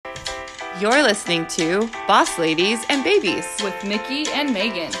You're listening to Boss Ladies and Babies with Mickey and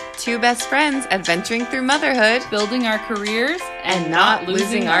Megan, two best friends adventuring through motherhood, building our careers, and not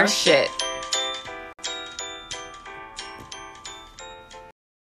losing our shit.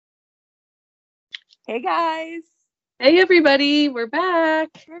 Hey guys! Hey everybody, we're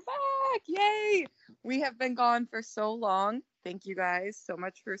back! Yay! We have been gone for so long. Thank you guys so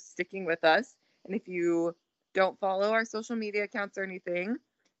much for sticking with us. And if you don't follow our social media accounts or anything,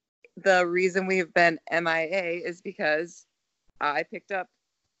 the reason we've been MIA is because I picked up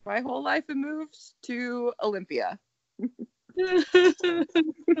my whole life and moved to Olympia.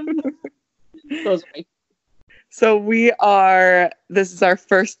 So this is our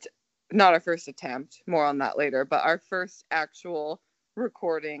first, not our first attempt, more on that later, but our first actual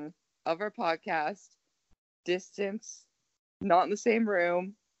recording of our podcast, distance, not in the same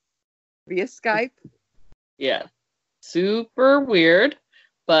room, via Skype. Yeah, super weird,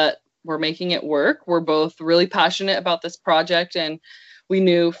 but we're making it work. We're both really passionate about this project, and we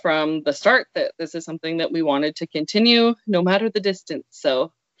knew from the start that this is something that we wanted to continue no matter the distance.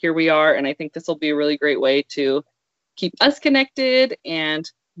 So here we are, and I think this will be a really great way to keep us connected, and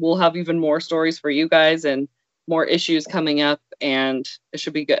we'll have even more stories for you guys and more issues coming up, and it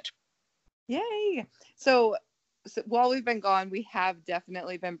should be good. Yay! So while we've been gone, we have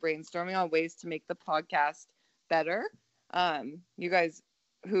definitely been brainstorming on ways to make the podcast better. You guys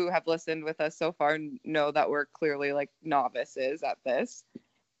who have listened with us so far know that we're clearly like novices at this.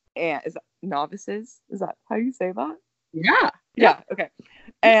 And is that how you say that? Yeah. Okay.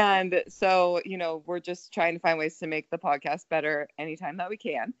 And so, we're just trying to find ways to make the podcast better anytime that we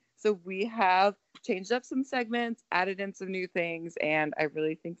can. So we have changed up some segments, added in some new things, and I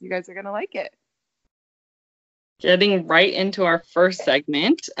really think you guys are going to like it. Getting right into our first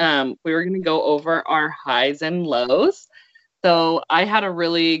segment, we were going to go over our highs and lows. So I had a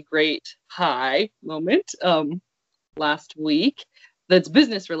really great high moment last week that's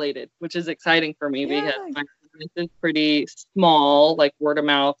business related, which is exciting for me because my business is pretty small, like word of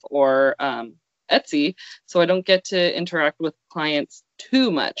mouth or Etsy. So I don't get to interact with clients too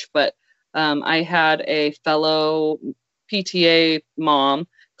much. But I had a fellow PTA mom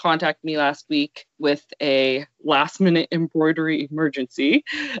contact me last week with a last minute embroidery emergency.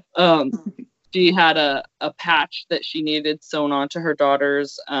 She had a patch that she needed sewn onto her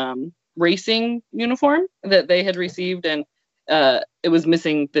daughter's racing uniform that they had received, and it was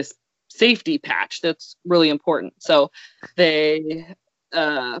missing this safety patch that's really important. So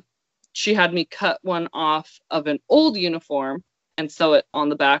she had me cut one off of an old uniform and sew it on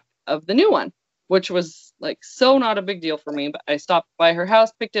the back of the new one, which was like so not a big deal for me. But I stopped by her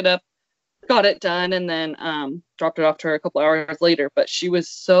house, picked it up, got it done, and then dropped it off to her a couple hours later. But she was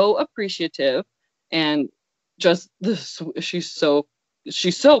so appreciative, and just she's so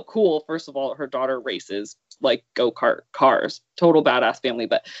cool. First of all, her daughter races like go-kart cars, total badass family.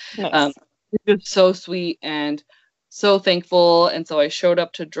 But nice. It's so sweet and so thankful. And so I showed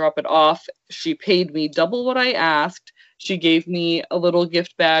up to drop it off. She paid me double what I asked. She gave me a little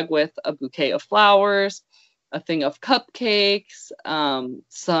gift bag with a bouquet of flowers, a thing of cupcakes,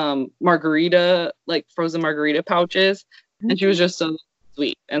 some margarita, like frozen margarita pouches. And she was just so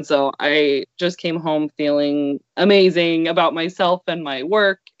sweet. And so I just came home feeling amazing about myself and my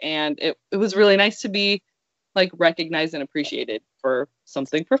work. And it was really nice to be like recognized and appreciated for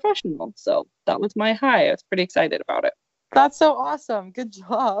something professional. So that was my high. I was pretty excited about it. That's so awesome. Good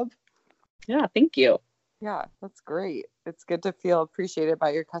job. Yeah, thank you. Yeah, that's great. It's good to feel appreciated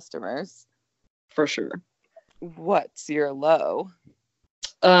by your customers. For sure. What's your low?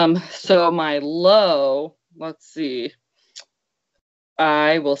 So my low, let's see.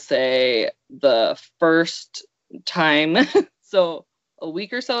 I will say the first time. So a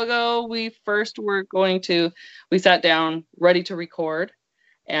week or so ago, we sat down ready to record,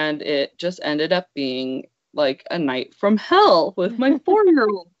 and it just ended up being like a night from hell with my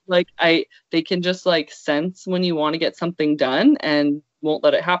 4-year-old. Like they can just like sense when you want to get something done and won't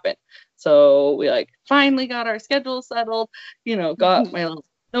let it happen. So we like finally got our schedule settled, got my little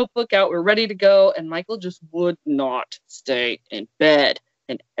notebook out. We're ready to go. And Michael just would not stay in bed.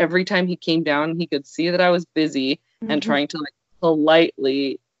 And every time he came down, he could see that I was busy and trying to like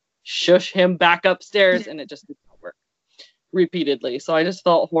politely shush him back upstairs. And it just didn't work repeatedly. So I just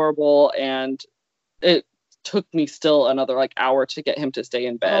felt horrible. And it took me still another like hour to get him to stay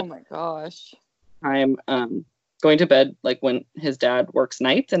in bed. Oh my gosh. I'm going to bed like when his dad works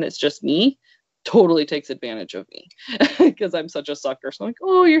nights and it's just me. Totally takes advantage of me because I'm such a sucker. So I'm like,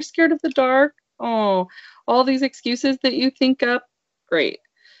 oh, you're scared of the dark. Oh, all these excuses that you think up. Great.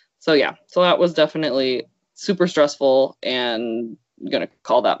 So yeah, so that was definitely super stressful, and I'm going to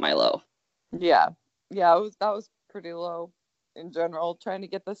call that my low. Yeah. Yeah, that was pretty low in general, trying to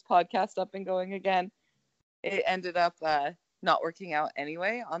get this podcast up and going again. It ended up not working out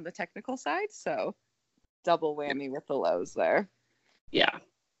anyway on the technical side, so double whammy with the lows there. Yeah.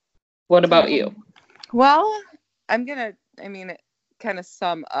 What about you? Well, kind of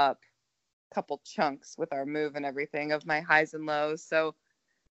sum up a couple chunks with our move and everything of my highs and lows. So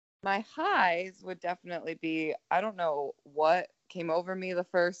my highs would definitely be, I don't know what came over me the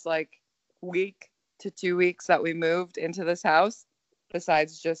first week to 2 weeks that we moved into this house,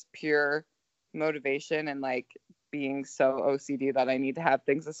 besides just pure motivation and being so OCD that I need to have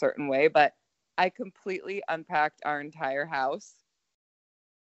things a certain way. But I completely unpacked our entire house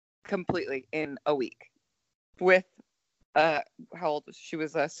completely in a week with how old was she? She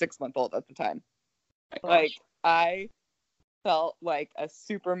was 6-month-old at the time. I felt like a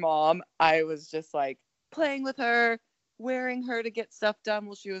super mom. I was just playing with her, wearing her to get stuff done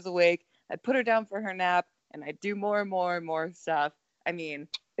while she was awake. I'd put her down for her nap, and I'd do more and more and more stuff. I mean,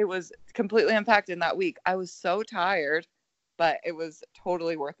 it was completely unpacked in that week. I was so tired, but it was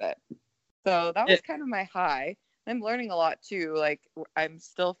totally worth it. So that was kind of my high. I'm learning a lot too. I'm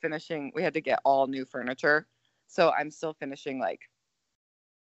still finishing. We had to get all new furniture, so I'm still finishing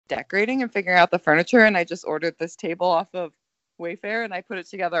decorating and figuring out the furniture. And I just ordered this table off of Wayfair, and I put it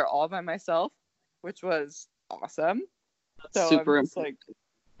together all by myself, which was awesome. So super I'm just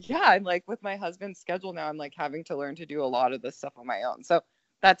I'm with my husband's schedule now, I'm having to learn to do a lot of this stuff on my own. So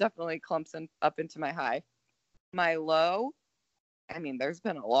that definitely clumps up into my high. My low, I mean, there's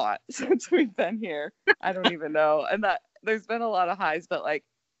been a lot since we've been here. I don't even know. And that there's been a lot of highs, but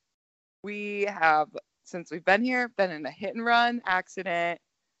we have, since we've been here, been in a hit and run accident.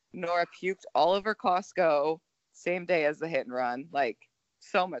 Nora puked all over Costco same day as the hit and run,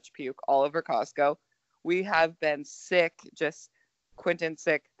 so much puke all over Costco. We have been sick, just Quentin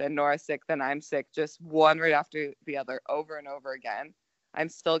sick, then Nora sick, then I'm sick, just one right after the other, over and over again. I'm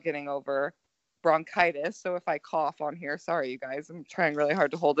still getting over bronchitis, so if I cough on here, sorry you guys, I'm trying really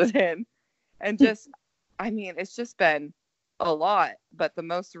hard to hold it in. And just, it's just been a lot. But the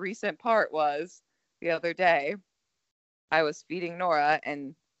most recent part was the other day, I was feeding Nora,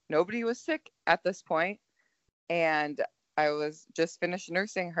 and nobody was sick at this point, and I was just finished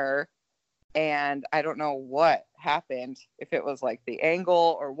nursing her, and I don't know what happened, if it was the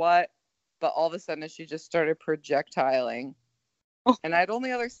angle or what, but all of a sudden she just started projectiling. And I'd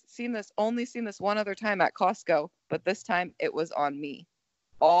only seen this one other time at Costco, but this time it was on me,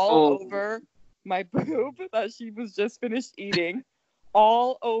 all over my boob that she was just finished eating,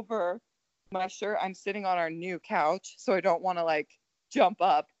 all over my shirt. I'm sitting on our new couch, so I don't want to jump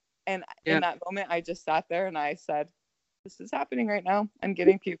up. And in that moment, I just sat there and I said, "This is happening right now. I'm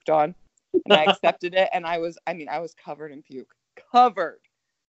getting puked on." And I accepted it, and I was covered in puke, covered.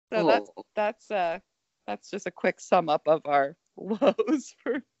 So that's just a quick sum up of our lows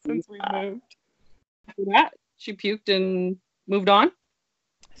since we moved. Yeah, she puked and moved on.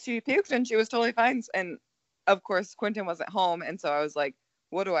 She puked and she was totally fine. And of course, Quentin wasn't home, and so I was like,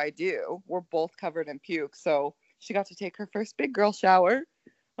 "What do I do? We're both covered in puke." So she got to take her first big girl shower.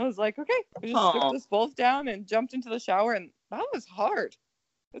 I was like, "Okay." We just stripped us both down and jumped into the shower, and that was hard.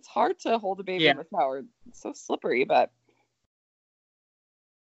 It's hard to hold a baby in the shower. It's so slippery, but.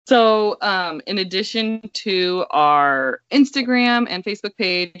 So, in addition to our Instagram and Facebook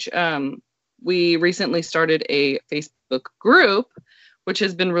page, we recently started a Facebook group, which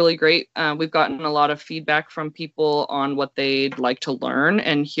has been really great. We've gotten a lot of feedback from people on what they'd like to learn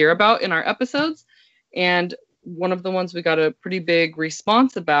and hear about in our episodes. And one of the ones we got a pretty big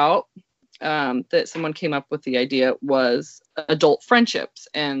response about, that someone came up with the idea, was adult friendships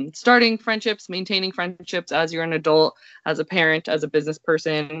and starting friendships, maintaining friendships as you're an adult, as a parent, as a business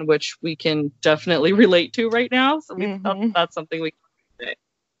person, which we can definitely relate to right now. So we thought that's something we can say.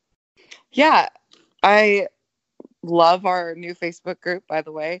 Yeah, I love our new Facebook group, by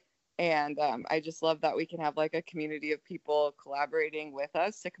the way. And I just love that we can have a community of people collaborating with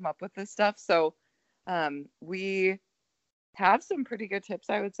us to come up with this stuff. So we have some pretty good tips,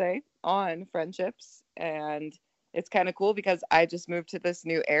 I would say, on friendships. And it's kind of cool because I just moved to this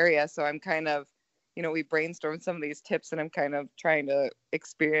new area. So I'm kind of, we brainstormed some of these tips, and I'm kind of trying to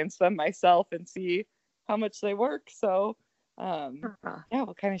experience them myself and see how much they work. So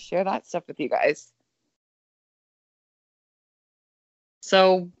we'll kind of share that stuff with you guys.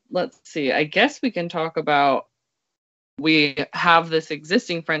 So let's see. I guess we can talk about, we have this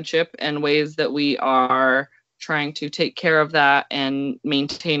existing friendship and ways that we are trying to take care of that and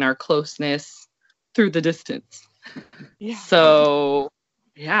maintain our closeness through the distance. Yeah. So,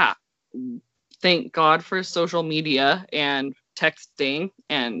 thank God for social media and texting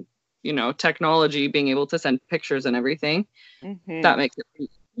and technology, being able to send pictures and everything, Mm-hmm. that makes it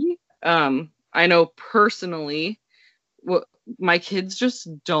easy. I know personally, my kids just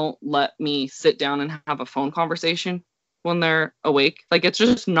don't let me sit down and have a phone conversation when they're awake. Like, it's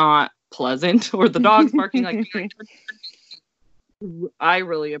just not pleasant, or the dog's barking. Like, I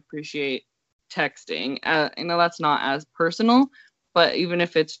really appreciate texting. I know that's not as personal, but even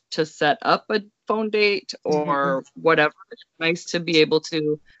if it's to set up a phone date or whatever, it's nice to be able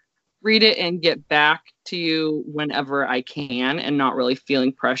to read it and get back to you whenever I can, and not really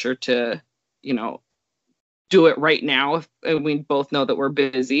feeling pressure to, do it right now if we both know that we're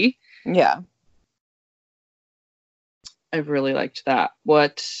busy. Yeah. I've really liked that.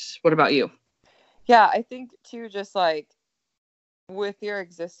 What about you? Yeah, I think too, just like with your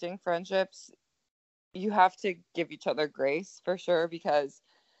existing friendships, you have to give each other grace for sure, because,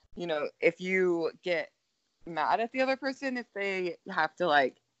 if you get mad at the other person, if they have to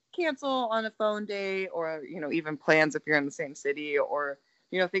like cancel on a phone date, or, even plans if you're in the same city, or,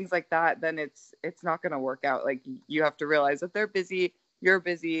 things like that, then it's not going to work out. Like, you have to realize that they're busy, you're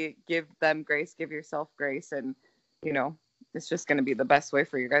busy, give them grace, give yourself grace. And, it's just going to be the best way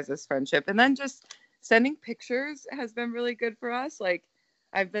for you guys' friendship. And then just sending pictures has been really good for us. Like,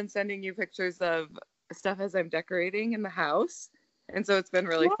 I've been sending you pictures of stuff as I'm decorating in the house. And so it's been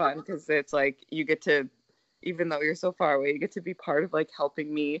really fun, because it's like you get to, even though you're so far away, you get to be part of like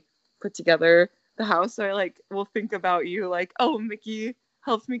helping me put together the house. So I like will think about you like, oh, Mickey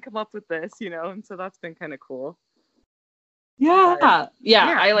helps me come up with this, and so that's been kind of cool. Yeah,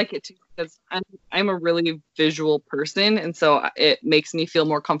 I like it too, because I'm a really visual person, and so it makes me feel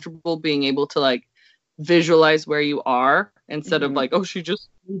more comfortable being able to like visualize where you are, instead of like, oh, she just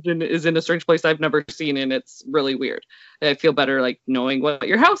is in a strange place I've never seen and it's really weird. I feel better like knowing what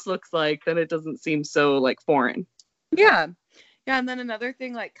your house looks like, then it doesn't seem so like foreign. Yeah. And then another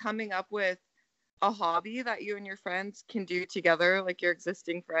thing, like coming up with a hobby that you and your friends can do together, like your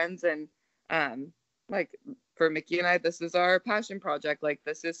existing friends. And like for Mickey and I, this is our passion project. Like,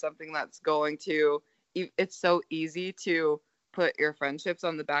 this is something that's going to, it's so easy to put your friendships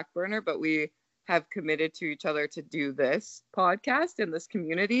on the back burner, but we have committed to each other to do this podcast in this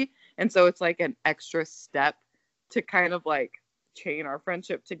community. And so it's like an extra step to kind of like chain our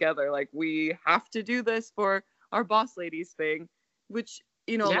friendship together. Like, we have to do this for our Boss Ladies thing, which,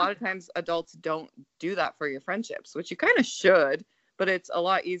 a lot of times adults don't do that for your friendships, which you kind of should, but it's a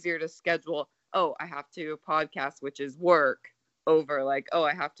lot easier to schedule, oh, I have to podcast, which is work, over like, oh,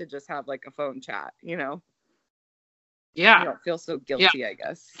 I have to just have like a phone chat, Yeah. You don't feel so guilty, I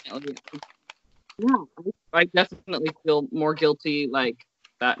guess. Yeah, I definitely feel more guilty like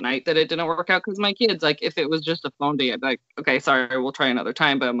that night that it didn't work out, because my kids, like, if it was just a phone date, I'd be like, okay, sorry, we'll try another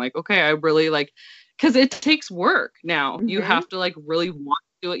time. But I'm like, okay, I really like, because it takes work now. Mm-hmm. You have to like really want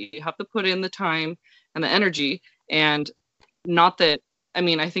to do it. You have to put in the time and the energy. And not that, I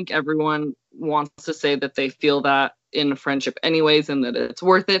mean, I think everyone wants to say that they feel that in a friendship anyways, and that it's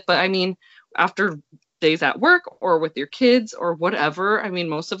worth it. But I mean, after days at work or with your kids or whatever, I mean,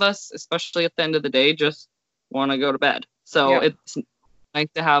 most of us, especially at the end of the day, just want to go to bed. So it's nice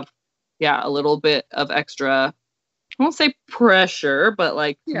to have, a little bit of extra, I won't say pressure, but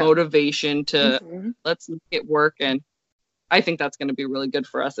like motivation to let's make it work. And I think that's going to be really good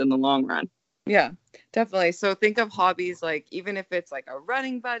for us in the long run. Yeah, definitely. So think of hobbies, like even if it's like a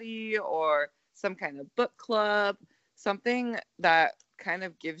running buddy or some kind of book club, something that kind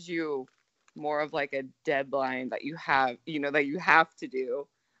of gives you more of like a deadline that you have, that you have to do.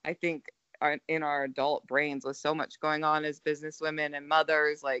 I think in our adult brains, with so much going on as business women and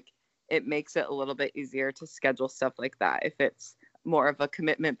mothers, like it makes it a little bit easier to schedule stuff like that if it's more of a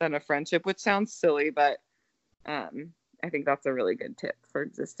commitment than a friendship, which sounds silly, but I think that's a really good tip for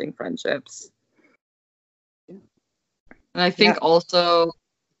existing friendships. And I think also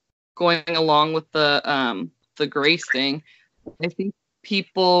going along with the grace thing, I think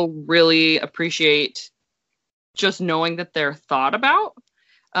people really appreciate just knowing that they're thought about.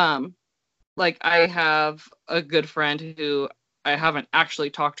 Like, I have a good friend who I haven't actually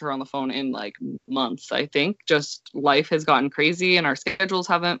talked to her on the phone in like months. I think just life has gotten crazy and our schedules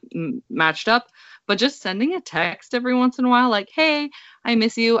haven't matched up. But just sending a text every once in a while, like, hey, I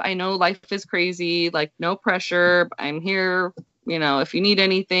miss you. I know life is crazy. Like, no pressure. I'm here. If you need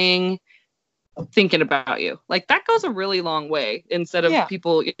anything, thinking about you. Like, that goes a really long way, instead of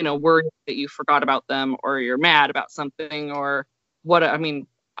people, worrying that you forgot about them or you're mad about something or what. I mean,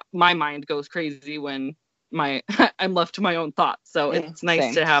 my mind goes crazy when I'm left to my own thoughts. So it's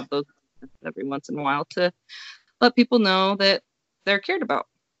nice to have those every once in a while to let people know that they're cared about.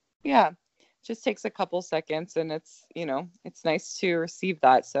 Yeah. Just takes a couple seconds, and it's, it's nice to receive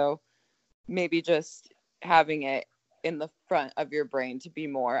that. So maybe just having it in the front of your brain to be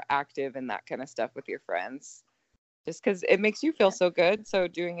more active in that kind of stuff with your friends, just because it makes you feel so good. So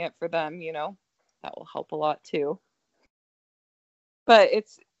doing it for them, that will help a lot too. But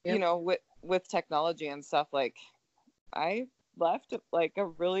it's, with technology and stuff, like I left like a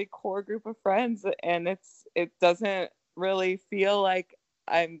really core group of friends, and it doesn't really feel like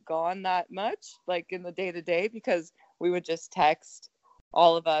I'm gone that much, like in the day to day, because we would just text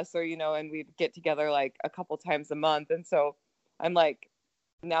all of us, or and we'd get together like a couple times a month. And so I'm like,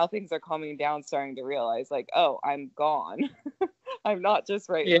 now things are calming down, starting to realize like, oh, I'm gone. I'm not just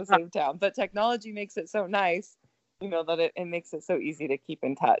right in the same town. But technology makes it so nice, that it makes it so easy to keep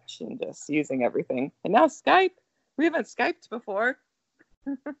in touch and just using everything. And now Skype. We haven't Skyped before.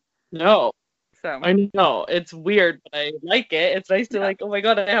 No. So I know. It's weird, but I like it. It's nice to like, oh my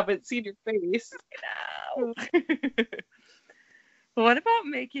God, I haven't seen your face. No. What about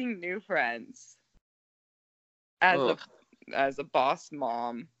making new friends as a boss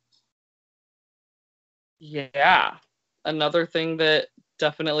mom? Yeah. Another thing that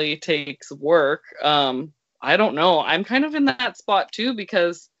definitely takes work. I don't know. I'm kind of in that spot too,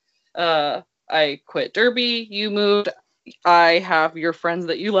 because I quit Derby, you moved. I have your friends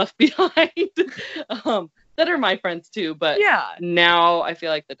that you left behind that are my friends too. But now I feel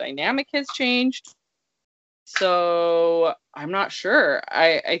like the dynamic has changed. So I'm not sure.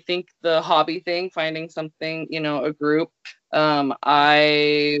 I think the hobby thing, finding something, a group. I'm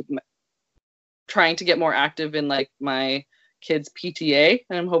trying to get more active in like my kids' PTA,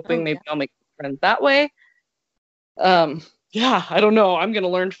 and I'm hoping maybe I'll make friends that way. Yeah, I don't know. I'm going to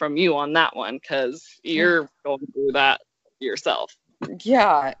learn from you on that one, because you're going through that yourself.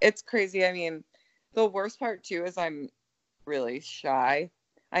 Yeah, it's crazy. I mean, the worst part too is I'm really shy.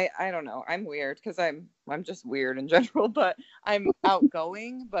 I don't know. I'm weird because I'm just weird in general, but I'm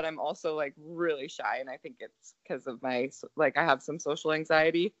outgoing, but I'm also like really shy. And I think it's because of I have some social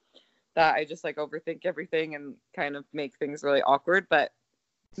anxiety that I just like overthink everything and kind of make things really awkward, but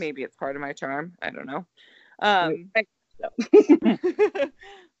maybe it's part of my charm. I don't know.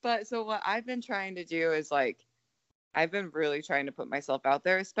 But so what I've been trying to do is like, I've been really trying to put myself out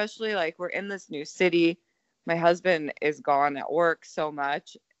there, especially like we're in this new city. My husband is gone at work so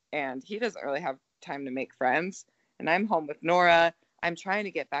much, and he doesn't really have time to make friends. And I'm home with Nora. I'm trying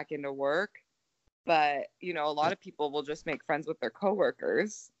to get back into work, but a lot of people will just make friends with their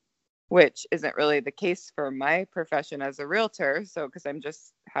coworkers, which isn't really the case for my profession as a realtor. So, because I'm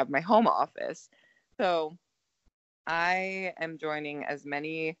just have my home office. So I am joining as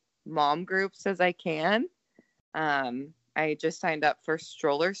many mom groups as I can. I just signed up for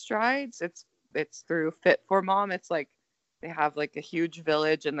Stroller Strides. It's through Fit for Mom. It's like they have like a huge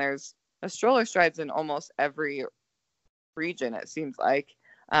village, and there's a Stroller Strides in almost every region, it seems like.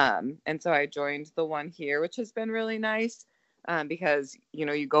 And so I joined the one here, which has been really nice, because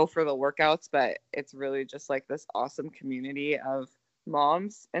you go for the workouts, but it's really just like this awesome community of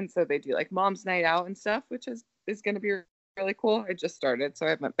moms. And so they do like mom's night out and stuff, which is going to be really cool. I just started, so I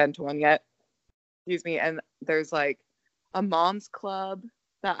haven't been to one yet. Excuse me. And there's like a mom's club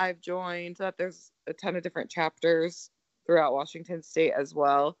that I've joined, that there's a ton of different chapters throughout Washington State as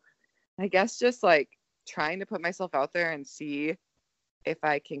well. I guess just like trying to put myself out there and see if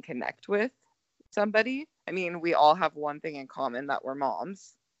I can connect with somebody. I mean, we all have one thing in common, that we're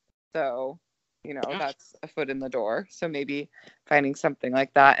moms. So, that's a foot in the door. So maybe finding something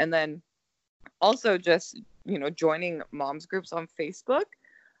like that. And then also just, joining moms groups on Facebook.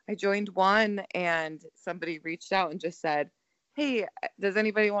 I joined one, and somebody reached out and just said, hey, does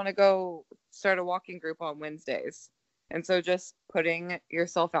anybody want to go start a walking group on Wednesdays? And so just putting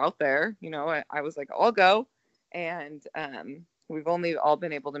yourself out there, I was like, I'll go. And we've only all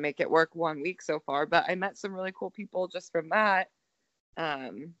been able to make it work 1 week so far, but I met some really cool people just from that.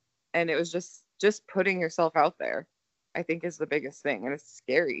 And it was just putting yourself out there, I think, is the biggest thing. And it's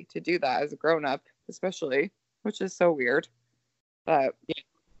scary to do that as a grown-up, especially, which is so weird. But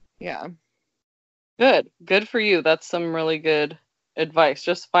yeah. Good for you. That's some really good advice.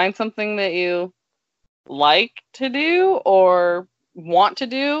 Just find something that you like to do or want to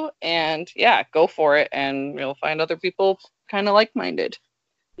do, and go for it, and you'll find other people kind of like-minded.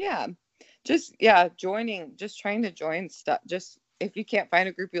 Just trying to join stuff. Just if you can't find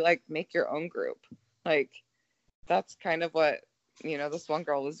a group you like, make your own group. Like, that's kind of what this one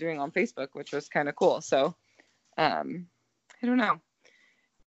girl was doing on Facebook, which was kind of cool. So I don't know,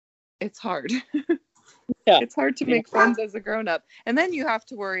 it's hard. It's hard to make friends as a grown-up, and then you have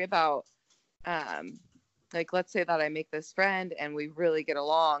to worry about like, let's say that I make this friend and we really get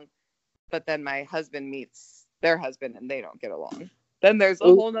along, but then my husband meets their husband and they don't get along. then there's a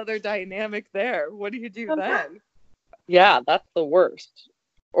Ooh. whole nother dynamic there. What do you do then? Yeah, that's the worst.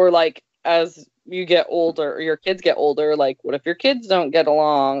 Or like as you get older, or your kids get older, like what if your kids don't get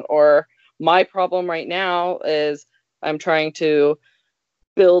along? Or my problem right now is I'm trying to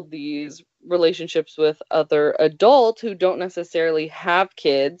build these relationships with other adults who don't necessarily have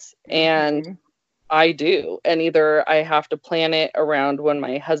kids, and Mhm. I do. And either I have to plan it around when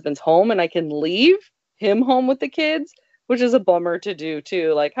my husband's home and I can leave him home with the kids, which is a bummer to do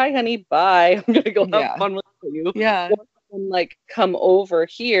too. Like, hi, honey, bye. I'm gonna go have Yeah. fun with you. Yeah. Or I can, like, come over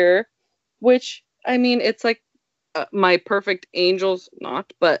here, which I mean, it's like my perfect angels,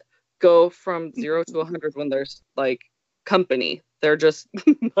 not, but go from 0 to 100 when there's like company. They're just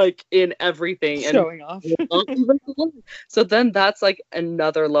like in everything and Showing off. so then that's like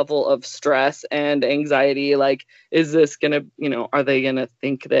another level of stress and anxiety. Like, is this gonna, are they gonna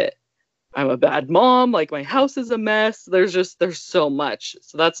think that I'm a bad mom? Like my house is a mess. There's so much.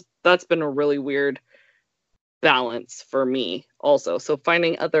 So that's been a really weird balance for me also. So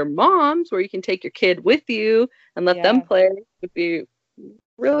finding other moms where you can take your kid with you and let them Yeah. play would be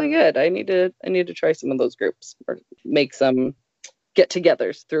really good. I need to try some of those groups or make some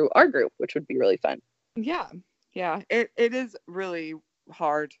get-togethers through our group, which would be really fun. Yeah. Yeah. It is really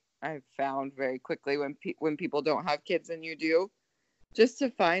hard. I've found very quickly when people don't have kids and you do, just to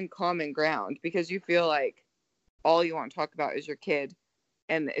find common ground, because you feel like all you want to talk about is your kid,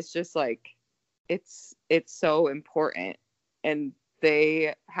 and it's just like it's so important, and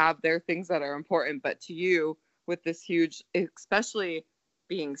they have their things that are important, but to you, with this huge, especially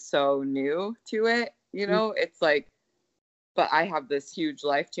being so new to it, it's like, but I have this huge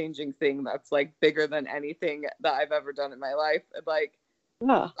life-changing thing that's like bigger than anything that I've ever done in my life. And like,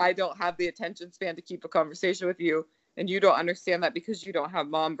 Yeah. I don't have the attention span to keep a conversation with you, and you don't understand that because you don't have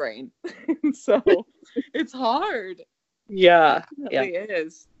mom brain. So it's hard. Yeah. It Yeah. definitely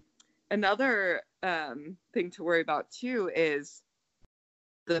is. Another thing to worry about too is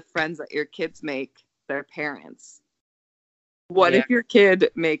the friends that your kids make their parents. What Yeah. if your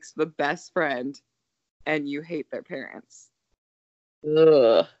kid makes the best friend and you hate their parents?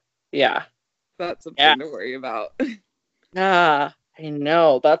 Ugh. Yeah. That's something Yeah. to worry about. Ah, I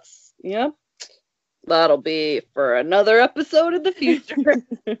know. Yep. That'll be for another episode in the future.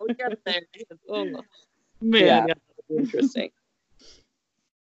 We'll get there. Oh, man, Yeah. yeah, that'll be interesting.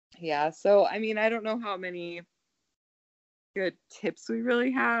 Yeah, so I mean, I don't know how many good tips we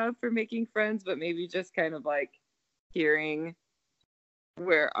really have for making friends, but maybe just kind of like hearing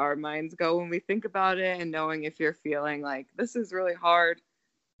where our minds go when we think about it, and knowing if you're feeling like this is really hard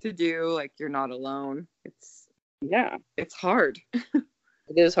to do, like you're not alone. Yeah. It's hard.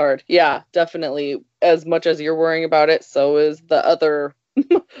 It is hard. Yeah, definitely. As much as you're worrying about it, so is the other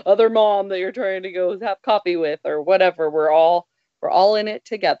mom that you're trying to go have coffee with or whatever. We're all in it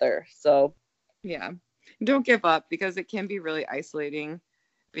together. So Yeah. Don't give up, because it can be really isolating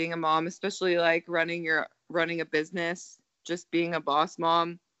being a mom, especially like running a business, just being a boss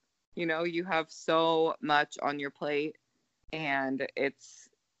mom. You have so much on your plate, and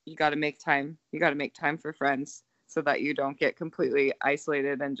you got to make time. You got to make time for friends so that you don't get completely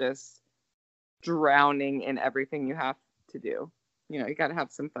isolated and just drowning in everything you have to do. You got to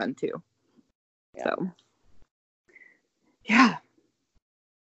have some fun too. Yeah. So, yeah.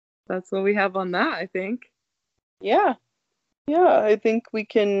 That's what we have on that, I think. yeah. Yeah, I think we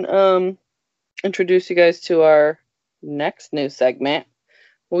can introduce you guys to our next new segment.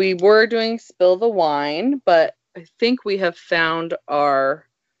 We were doing Spill the Wine, but I think we have found our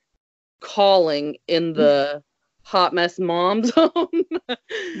calling in the hot mess mom zone.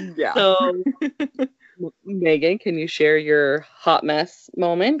 Yeah. So, Megan, can you share your hot mess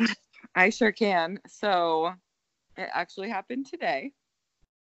moment? I sure can. So it actually happened today.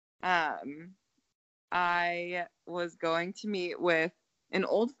 I was going to meet with an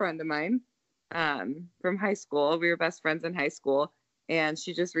old friend of mine from high school. We were best friends in high school, and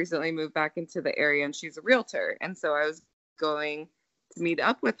she just recently moved back into the area, and she's a realtor. And so I was going to meet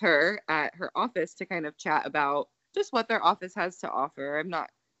up with her at her office to kind of chat about just what their office has to offer. I'm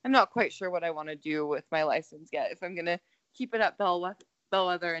not quite sure what I want to do with my license yet. If I'm going to keep it at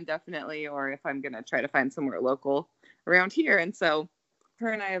Bellwether indefinitely, or if I'm going to try to find somewhere local around here. And so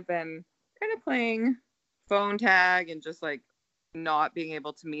her and I have been kind of playing phone tag and just like not being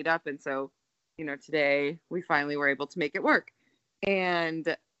able to meet up. And so, today we finally were able to make it work.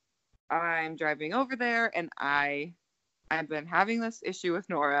 And I'm driving over there, and I've been having this issue with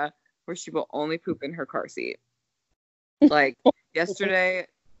Nora where she will only poop in her car seat. Like yesterday,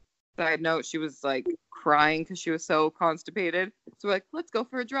 side note, she was like crying because she was so constipated. So we're like, let's go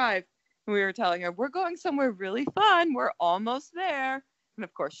for a drive. we were telling her, we're going somewhere really fun. We're almost there. And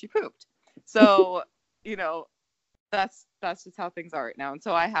of course she pooped. So, that's just how things are right now. And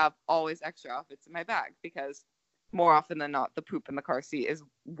so I have always extra outfits in my bag because more often than not, the poop in the car seat is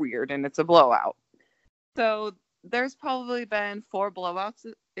weird and it's a blowout. So there's probably been 4 blowouts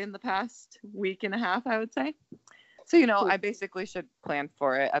in the past week and a half, I would say. So, I basically should plan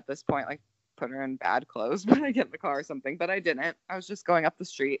for it at this point, like put her in bad clothes when I get in the car or something, but I didn't. I was just going up the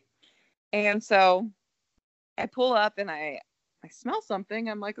street. And so I pull up and I smell something.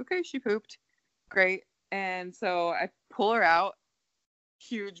 I'm like, okay, she pooped. Great. And so I pull her out.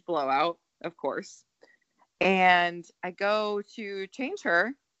 Huge blowout, of course. And I go to change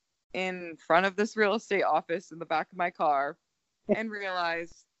her in front of this real estate office in the back of my car and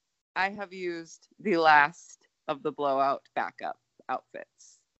realize I have used the last of the blowout backup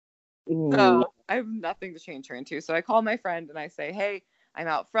outfits. Ooh. So I have nothing to change her into. So I call my friend and I say, hey, I'm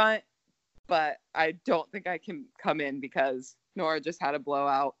out front, but I don't think I can come in because Nora just had a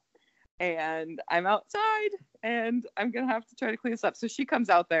blowout and I'm outside and I'm going to have to try to clean this up. So she comes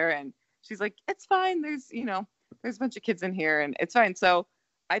out there and she's like, it's fine. There's a bunch of kids in here and it's fine. So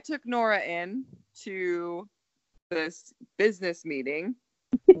I took Nora in to this business meeting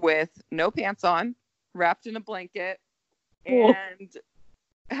with no pants on, wrapped in a blanket, and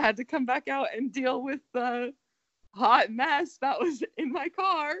had to come back out and deal with the hot mess that was in my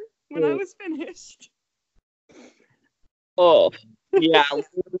car when I was finished. Oh, yeah,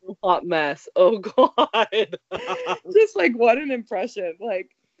 hot mess. Oh, God. Just like, what an impression.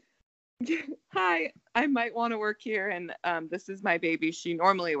 Like, hi, I might want to work here, and this is my baby. She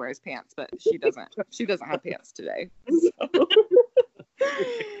normally wears pants, but she doesn't. She doesn't have pants today.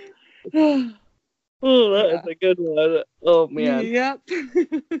 So. Oh, that is a good one. Oh, man. Yep.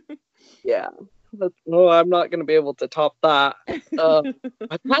 Yeah. I'm not going to be able to top that.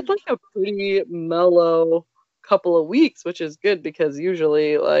 I've had like a pretty mellow couple of weeks, which is good because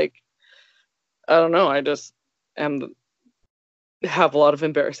usually, like, I don't know, I just have a lot of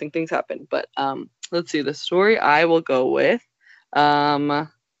embarrassing things happen. But let's see, the story I will go with.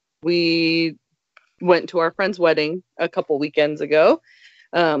 We went to our friend's wedding a couple weekends ago.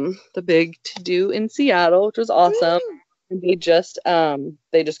 The big to-do in Seattle, which was awesome. And they just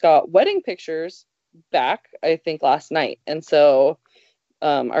got wedding pictures back, I think, last night. And so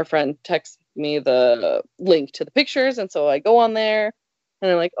our friend texted me the link to the pictures, and so I go on there and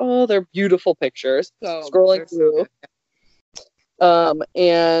I'm like, oh, they're beautiful pictures. So Scrolling through.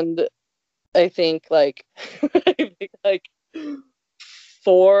 And I think like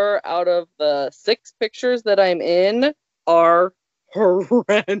 4 out of the 6 pictures that I'm in are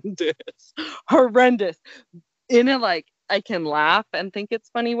horrendous in a like I can laugh and think it's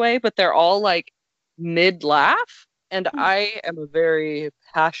funny way, but they're all like mid laugh, and I am a very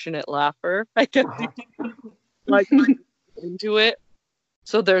passionate laugher. I get like into it.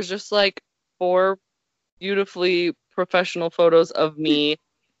 So there's just like 4 beautifully professional photos of me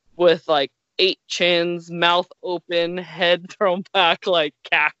with like 8 chins, mouth open, head thrown back, like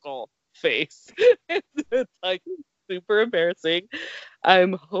cackle face. It's like super embarrassing.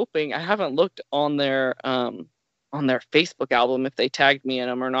 I'm hoping, I haven't looked on their Facebook album if they tagged me in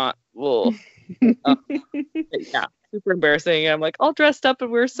them or not. Well, yeah, super embarrassing. I'm like all dressed up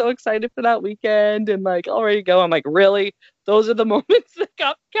and we're so excited for that weekend and like all ready to go. I'm like, really? Those are the moments that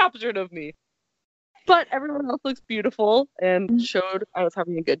got captured of me. But everyone else looks beautiful and showed I was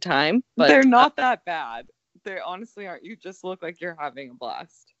having a good time. But they're not that bad. They honestly aren't. You just look like you're having a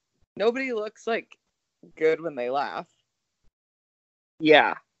blast. Nobody looks like good when they laugh.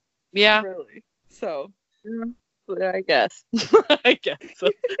 Yeah. Really. So. Yeah, I guess. I guess. So.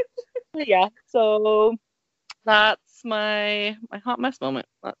 Yeah. So that's my hot mess moment.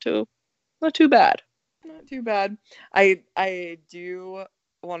 Not too bad. Not too bad. I do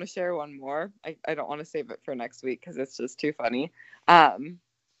want to share one more. I don't want to save it for next week because it's just too funny.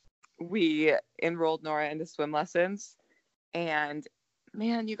 We enrolled Nora into swim lessons, and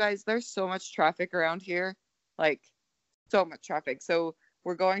man, you guys, there's so much traffic around here, like so much traffic. So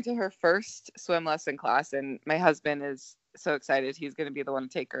we're going to her first swim lesson class, and my husband is so excited. He's going to be the one to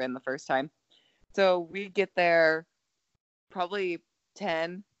take her in the first time. So we get there probably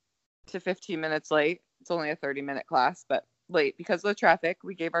 10 to 15 minutes late. It's only a 30-minute class, but late because of the traffic.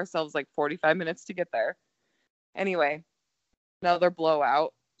 We gave ourselves like 45 minutes to get there. Anyway, another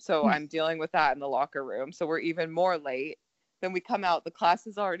blowout. So I'm dealing with that in the locker room. So we're even more late. Then we come out. The class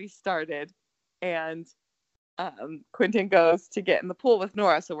has already started. And Quentin goes to get in the pool with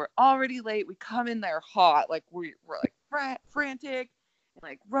Nora. So we're already late. We come in there hot. Like we're like frantic and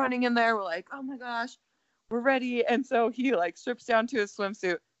like running in there. We're like, oh my gosh, we're ready. And so he like strips down to his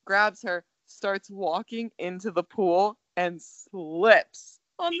swimsuit, grabs her, starts walking into the pool, and slips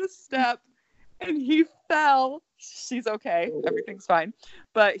on the step. And he fell. She's okay. Everything's fine.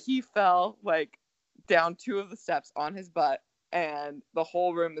 But he fell like down 2 of the steps on his butt. And the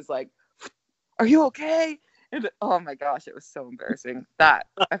whole room is like, are you okay? And oh my gosh, it was so embarrassing.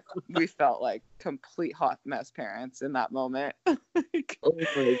 We felt like complete hot mess parents in that moment. Oh my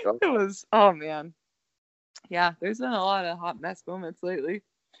God. It was, oh man. Yeah, there's been a lot of hot mess moments lately.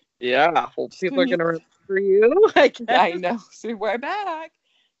 Yeah, people are going to remember you. I know. So we're back.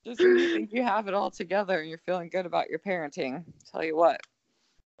 Just when you think you have it all together and you're feeling good about your parenting, tell you what.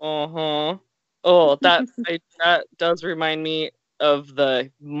 Uh-huh. Oh, that does remind me of the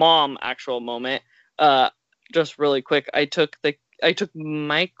mom actual moment. Just really quick, I took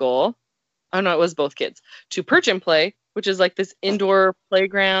Michael, oh no, it was both kids, to Perch and Play, which is like this indoor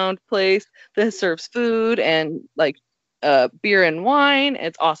playground place that serves food and like beer and wine.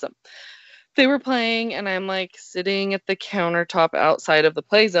 It's awesome. They were playing, and I'm like sitting at the countertop outside of the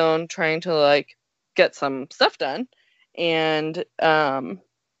play zone trying to like get some stuff done, and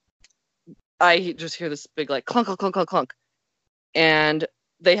I just hear this big like clunk, clunk, clunk, clunk, clunk, and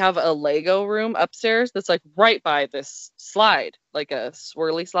they have a Lego room upstairs that's like right by this slide, like a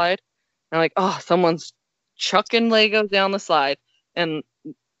swirly slide. And I'm like, oh, someone's chucking Legos down the slide. And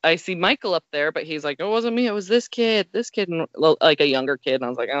I see Michael up there, but he's like, it wasn't me, it was this kid, and like a younger kid. And I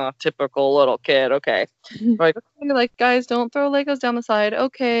was like, oh, typical little kid. Okay. Like, okay, like, guys, don't throw Legos down the slide.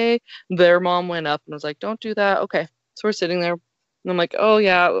 Okay. Their mom went up and was like, don't do that. Okay. So we're sitting there. And I'm like, oh,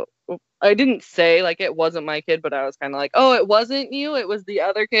 yeah. I didn't say like it wasn't my kid, but I was kind of like, oh, it wasn't you, it was the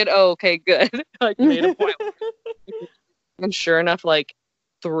other kid. Oh, okay, good. Like made a point. And sure enough, like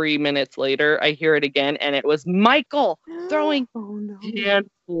 3 minutes later, I hear it again, and it was Michael throwing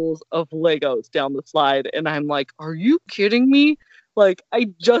handfuls of Legos down the slide, and I'm like, are you kidding me? Like, I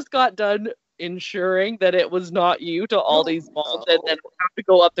just got done ensuring that it was not you to all these moms, and then I have to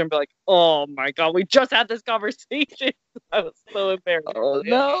go up there and be like, oh my God, we just had this conversation. I was so embarrassed. Oh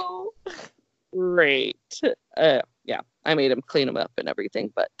no. Great. Yeah, I made him clean them up and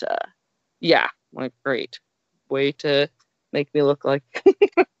everything, but yeah, like great way to make me look like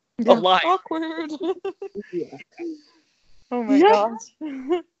a liar. Awkward. Yeah. Oh my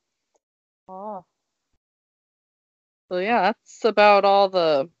gosh. Oh. So yeah, that's about all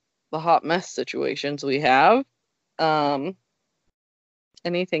the hot mess situations we have.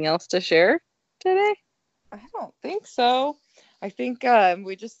 Anything else to share today? I don't think so. I think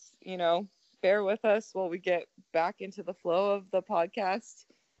we just, bear with us while we get back into the flow of the podcast.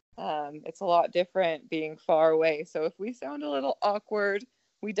 It's a lot different being far away. So if we sound a little awkward,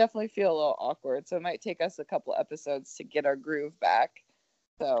 we definitely feel a little awkward. So it might take us a couple episodes to get our groove back.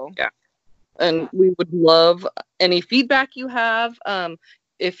 So yeah. And we would love any feedback you have.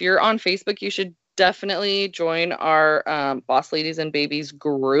 If you're on Facebook, you should definitely join our Boss Ladies and Babies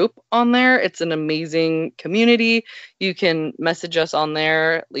group on there. It's an amazing community. You can message us on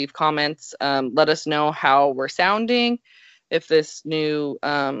there, leave comments, let us know how we're sounding, if this new,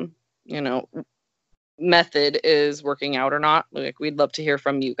 method is working out or not. Like, we'd love to hear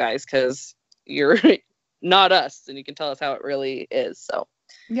from you guys because you're not us, and you can tell us how it really is. So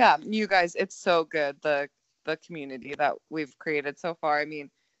yeah, you guys, it's so good, the community that we've created so far. I mean,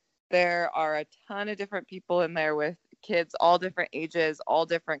 there are a ton of different people in there with kids, all different ages, all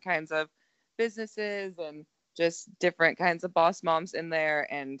different kinds of businesses, and just different kinds of boss moms in there.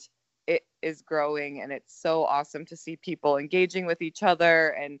 And it is growing, and it's so awesome to see people engaging with each other.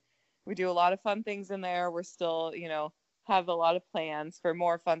 And we do a lot of fun things in there. We're still, have a lot of plans for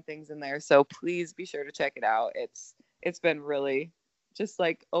more fun things in there. So please be sure to check it out. It's been really just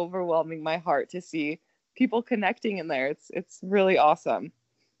like overwhelming my heart to see people connecting in there. It's really awesome.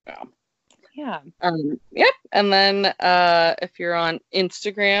 Yeah. Yep. And then if you're on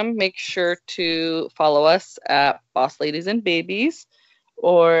Instagram, make sure to follow us at Boss Ladies and Babies,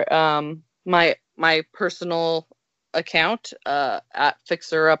 or my personal account at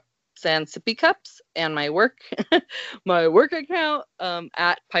Fixer Up Sand Sippy Cups, and my work account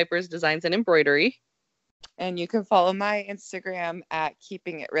at Piper's Designs and Embroidery. And you can follow my Instagram at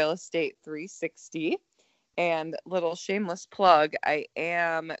Keeping It Real Estate 360. And little shameless plug, I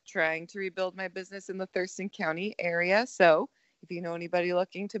am trying to rebuild my business in the Thurston County area. So if you know anybody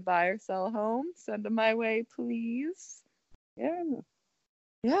looking to buy or sell a home, send them my way, please. Yeah.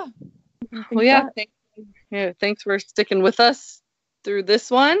 Yeah. Well, yeah. Thanks for sticking with us through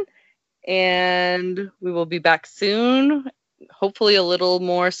this one. And we will be back soon. Hopefully a little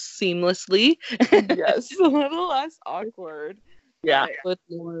more seamlessly. Yes, a little less awkward. Yeah, with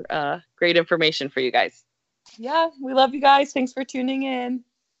more great information for you guys. Yeah, we love you guys. Thanks for tuning in.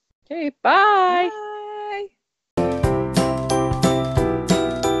 Okay, bye. Bye.